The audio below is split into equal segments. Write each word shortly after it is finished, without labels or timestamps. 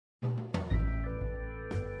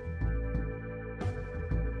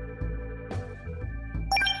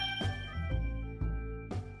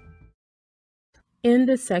In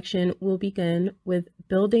this section, we'll begin with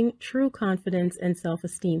building true confidence and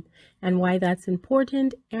self-esteem and why that's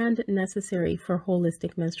important and necessary for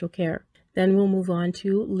holistic menstrual care. Then we'll move on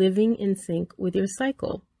to living in sync with your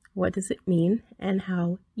cycle. What does it mean and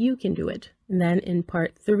how you can do it? And then in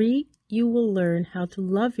part 3, you will learn how to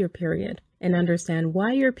love your period and understand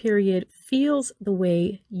why your period feels the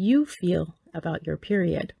way you feel about your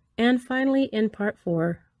period. And finally, in part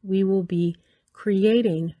 4, we will be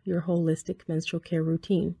creating your holistic menstrual care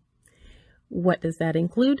routine. What does that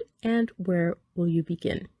include and where will you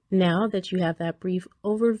begin? Now that you have that brief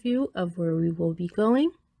overview of where we will be going,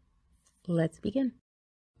 let's begin.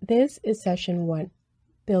 This is session 1,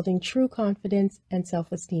 building true confidence and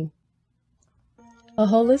self-esteem. A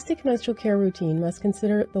holistic menstrual care routine must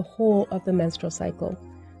consider the whole of the menstrual cycle,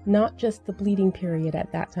 not just the bleeding period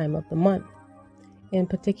at that time of the month. In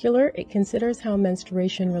particular, it considers how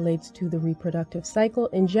menstruation relates to the reproductive cycle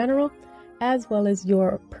in general, as well as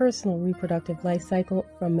your personal reproductive life cycle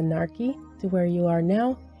from menarche to where you are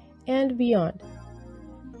now and beyond.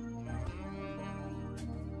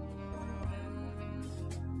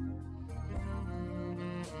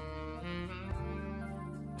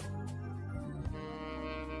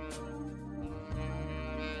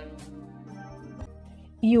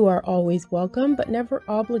 You are always welcome, but never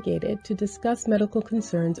obligated to discuss medical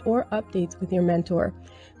concerns or updates with your mentor,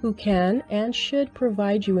 who can and should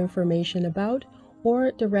provide you information about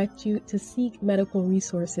or direct you to seek medical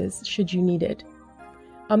resources should you need it.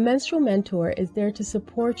 A menstrual mentor is there to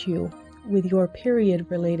support you with your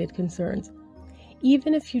period-related concerns.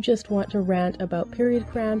 Even if you just want to rant about period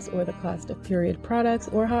cramps or the cost of period products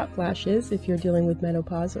or hot flashes if you're dealing with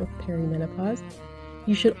menopause or perimenopause,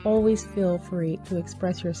 you should always feel free to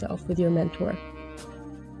express yourself with your mentor.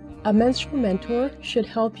 A menstrual mentor should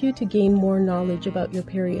help you to gain more knowledge about your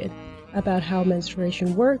period, about how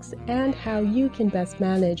menstruation works, and how you can best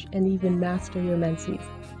manage and even master your menses.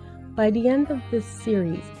 By the end of this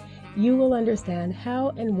series, you will understand how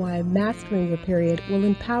and why mastering your period will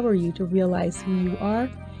empower you to realize who you are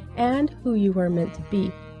and who you are meant to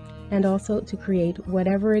be, and also to create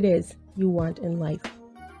whatever it is you want in life.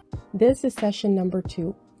 This is session number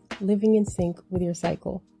 2, living in sync with your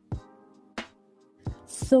cycle.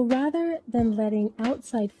 So rather than letting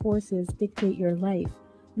outside forces dictate your life,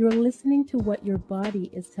 you're listening to what your body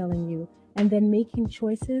is telling you and then making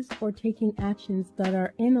choices or taking actions that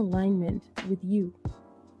are in alignment with you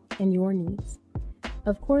and your needs.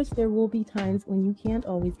 Of course, there will be times when you can't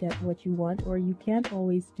always get what you want, or you can't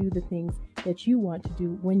always do the things that you want to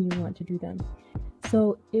do when you want to do them.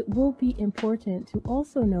 So it will be important to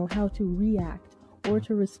also know how to react or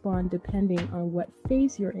to respond depending on what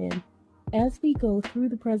phase you're in. As we go through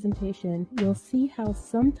the presentation, you'll see how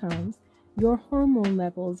sometimes your hormone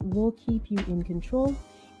levels will keep you in control,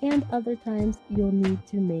 and other times you'll need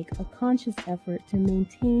to make a conscious effort to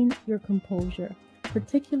maintain your composure,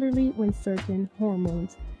 particularly when certain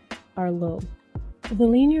hormones are low. The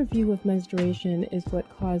linear view of menstruation is what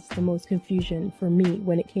caused the most confusion for me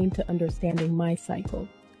when it came to understanding my cycle.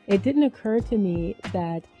 It didn't occur to me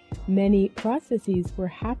that many processes were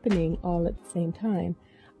happening all at the same time.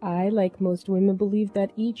 I, like most women, believed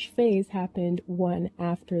that each phase happened one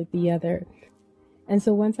after the other. And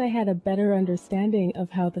so once I had a better understanding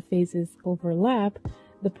of how the phases overlap,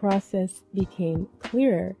 the process became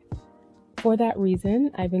clearer. For that reason,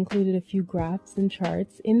 I've included a few graphs and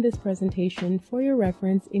charts in this presentation for your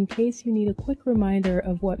reference in case you need a quick reminder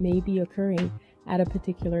of what may be occurring at a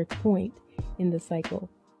particular point in the cycle.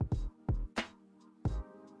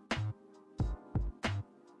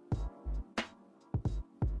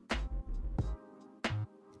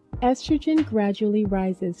 Estrogen gradually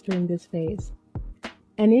rises during this phase.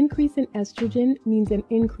 An increase in estrogen means an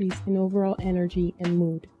increase in overall energy and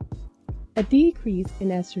mood. A decrease in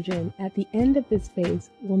estrogen at the end of this phase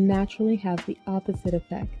will naturally have the opposite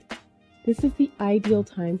effect. This is the ideal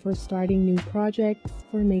time for starting new projects,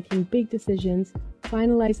 for making big decisions,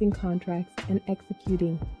 finalizing contracts, and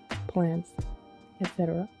executing plans,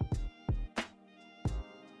 etc.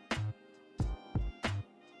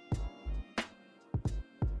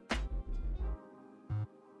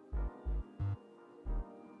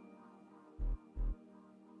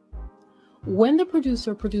 When the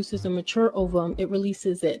producer produces a mature ovum, it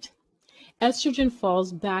releases it. Estrogen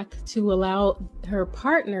falls back to allow her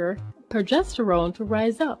partner, progesterone, to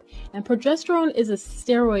rise up. And progesterone is a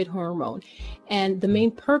steroid hormone. And the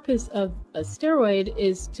main purpose of a steroid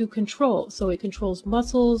is to control. So it controls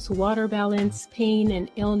muscles, water balance, pain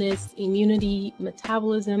and illness, immunity,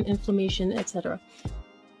 metabolism, inflammation, etc.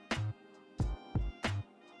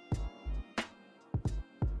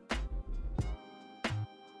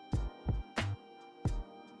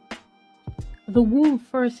 The womb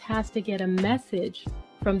first has to get a message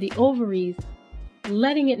from the ovaries,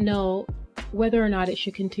 letting it know whether or not it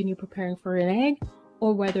should continue preparing for an egg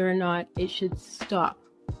or whether or not it should stop.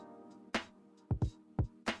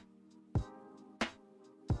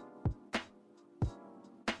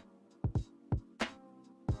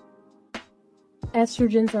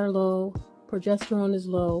 Estrogens are low, progesterone is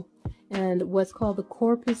low, and what's called the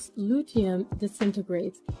corpus luteum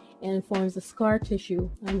disintegrates and forms a scar tissue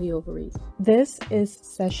on the ovaries. This is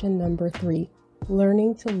session number 3,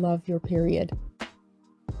 learning to love your period.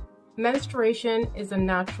 Menstruation is a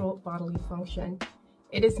natural bodily function.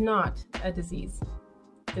 It is not a disease.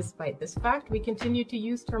 Despite this fact, we continue to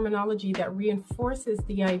use terminology that reinforces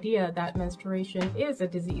the idea that menstruation is a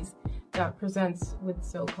disease that presents with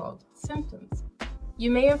so-called symptoms.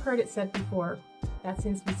 You may have heard it said before that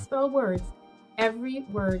since we spell words, every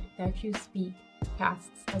word that you speak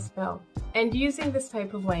casts a spell. And using this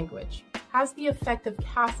type of language has the effect of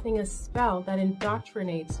casting a spell that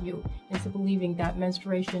indoctrinates you into believing that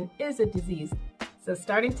menstruation is a disease. So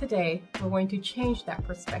starting today, we're going to change that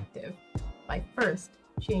perspective by first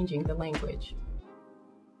changing the language.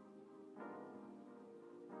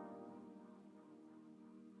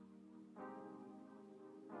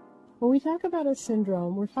 When we talk about a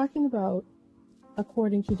syndrome, we're talking about,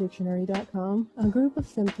 according to dictionary.com, a group of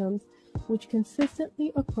symptoms which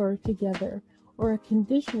consistently occur together, or a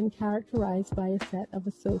condition characterized by a set of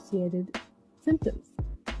associated symptoms.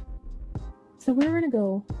 So we're going to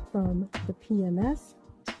go from the PMS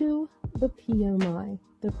to the PMI,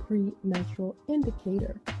 the premenstrual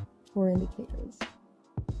indicator or indicators.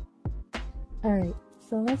 All right,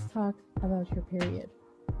 so let's talk about your period.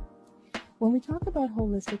 When we talk about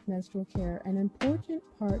holistic menstrual care, an important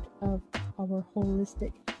part of our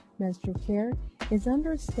holistic menstrual care is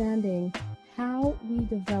understanding how we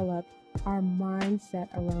develop our mindset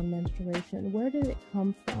around menstruation. Where did it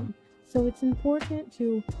come from? So it's important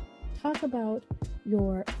to talk about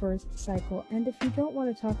your first cycle. And if you don't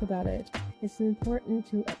want to talk about it, it's important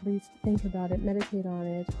to at least think about it, meditate on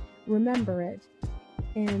it, remember it,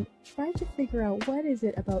 and try to figure out what is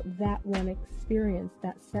it about that one experience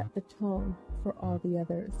that set the tone for all the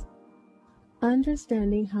others.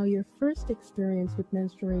 Understanding how your first experience with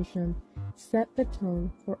menstruation set the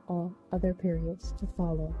tone for all other periods to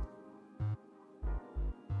follow.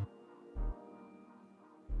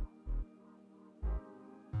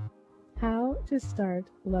 How to start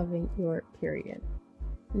loving your period.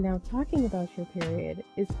 Now, talking about your period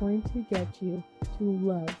is going to get you to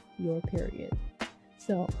love your period.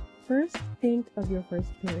 So, first think of your first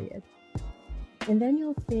period, and then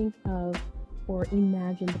you'll think of or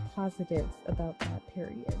imagine the positives about that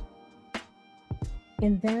period.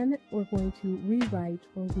 And then we're going to rewrite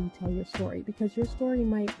or retell your story, because your story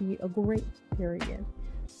might be a great period.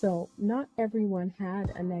 So not everyone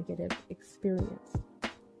had a negative experience.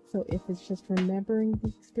 So if it's just remembering the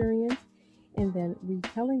experience and then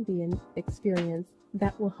retelling the experience,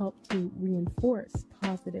 that will help to reinforce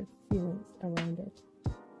positive feelings around it.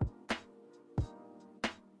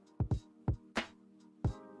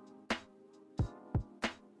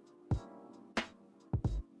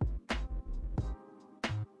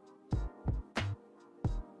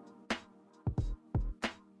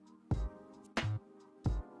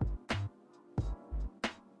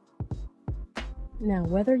 Now,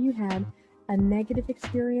 whether you had a negative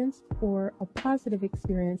experience or a positive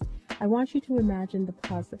experience, I want you to imagine the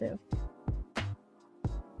positive.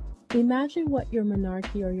 Imagine what your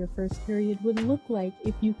menarche or your first period would look like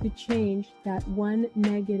if you could change that one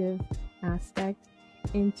negative aspect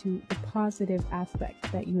into the positive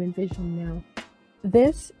aspect that you envision now.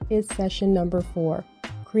 This is session number 4,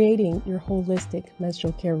 creating your holistic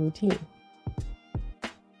menstrual care routine.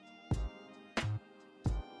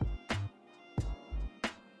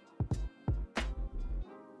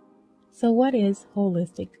 So what is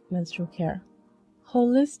holistic menstrual care?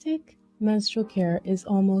 Holistic menstrual care is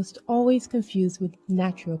almost always confused with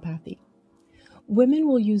naturopathy. Women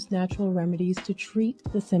will use natural remedies to treat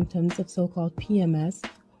the symptoms of so-called PMS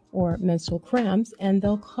or menstrual cramps, and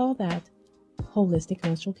they'll call that holistic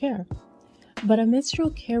menstrual care. But a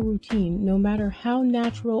menstrual care routine, no matter how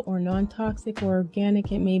natural or non-toxic or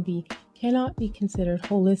organic it may be, cannot be considered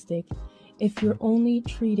holistic if you're only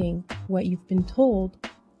treating what you've been told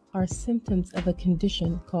are symptoms of a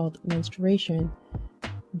condition called menstruation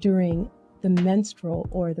during the menstrual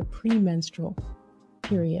or the premenstrual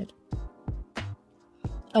period.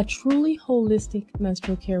 A truly holistic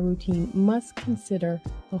menstrual care routine must consider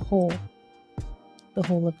the whole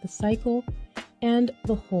of the cycle and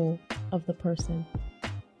the whole of the person.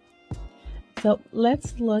 So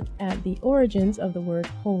let's look at the origins of the word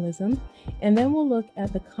holism, and then we'll look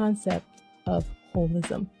at the concept of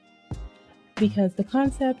holism. Because the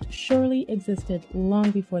concept surely existed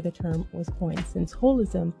long before the term was coined, since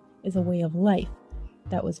holism is a way of life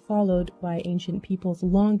that was followed by ancient peoples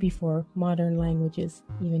long before modern languages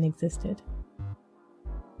even existed.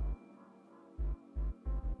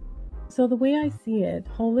 So the way I see it,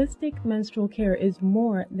 holistic menstrual care is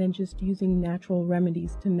more than just using natural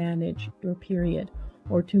remedies to manage your period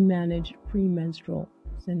or to manage premenstrual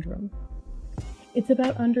syndrome. It's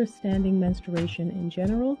about understanding menstruation in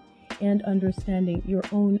general and understanding your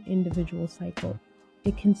own individual cycle.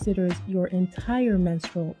 It considers your entire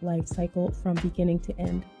menstrual life cycle from beginning to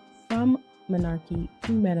end, from menarche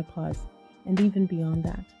to menopause, and even beyond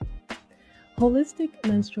that. Holistic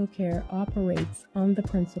menstrual care operates on the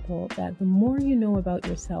principle that the more you know about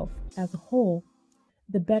yourself as a whole,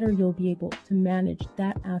 the better you'll be able to manage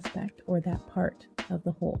that aspect or that part of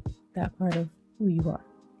the whole, that part of who you are.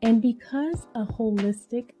 And because a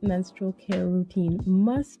holistic menstrual care routine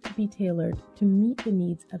must be tailored to meet the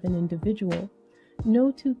needs of an individual,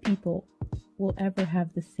 no two people will ever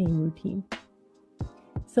have the same routine.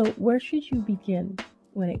 So where should you begin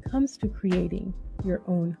when it comes to creating your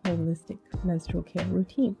own holistic menstrual care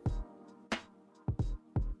routine?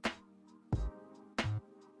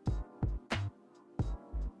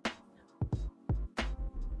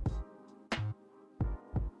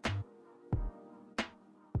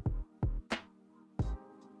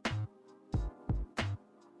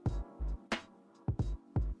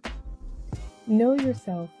 Know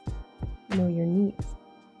yourself, know your needs.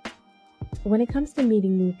 When it comes to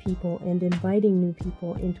meeting new people and inviting new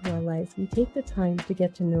people into our lives, we take the time to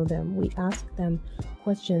get to know them. We ask them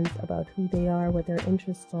questions about who they are, what their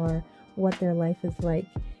interests are, what their life is like.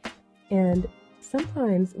 And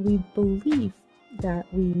sometimes we believe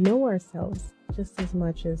that we know ourselves just as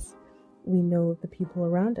much as we know the people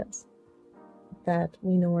around us, that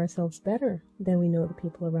we know ourselves better than we know the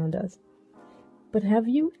people around us. But have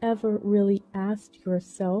you ever really asked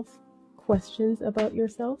yourself questions about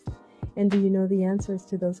yourself? And do you know the answers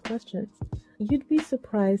to those questions? You'd be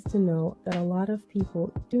surprised to know that a lot of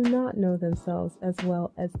people do not know themselves as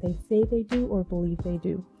well as they say they do or believe they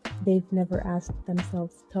do. They've never asked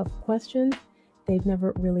themselves tough questions. They've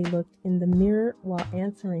never really looked in the mirror while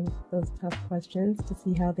answering those tough questions to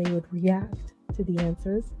see how they would react to the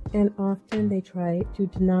answers. And often they try to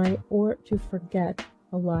deny or to forget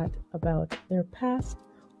a lot about their past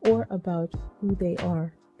or about who they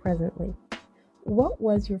are presently. What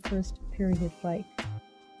was your first period like?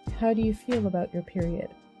 How do you feel about your period?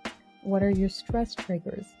 What are your stress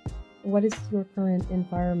triggers? What is your current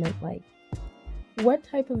environment like? What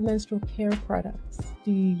type of menstrual care products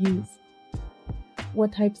do you use?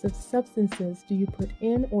 What types of substances do you put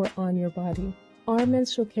in or on your body? Are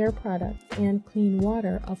menstrual care products and clean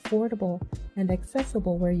water affordable and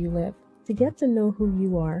accessible where you live? To get to know who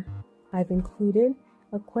you are, I've included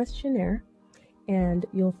a questionnaire, and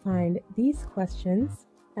you'll find these questions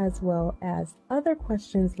as well as other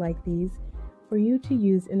questions like these for you to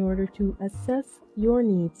use in order to assess your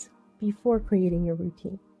needs before creating your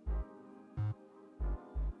routine.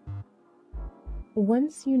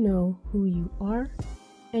 Once you know who you are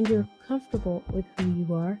and you're comfortable with who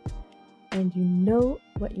you are and you know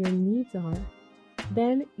what your needs are,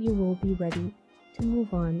 then you will be ready to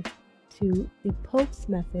move on to the Pope's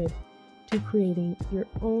method to creating your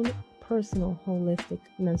own personal holistic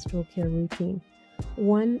menstrual care routine,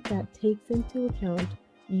 one that takes into account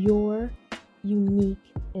your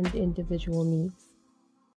unique and individual needs.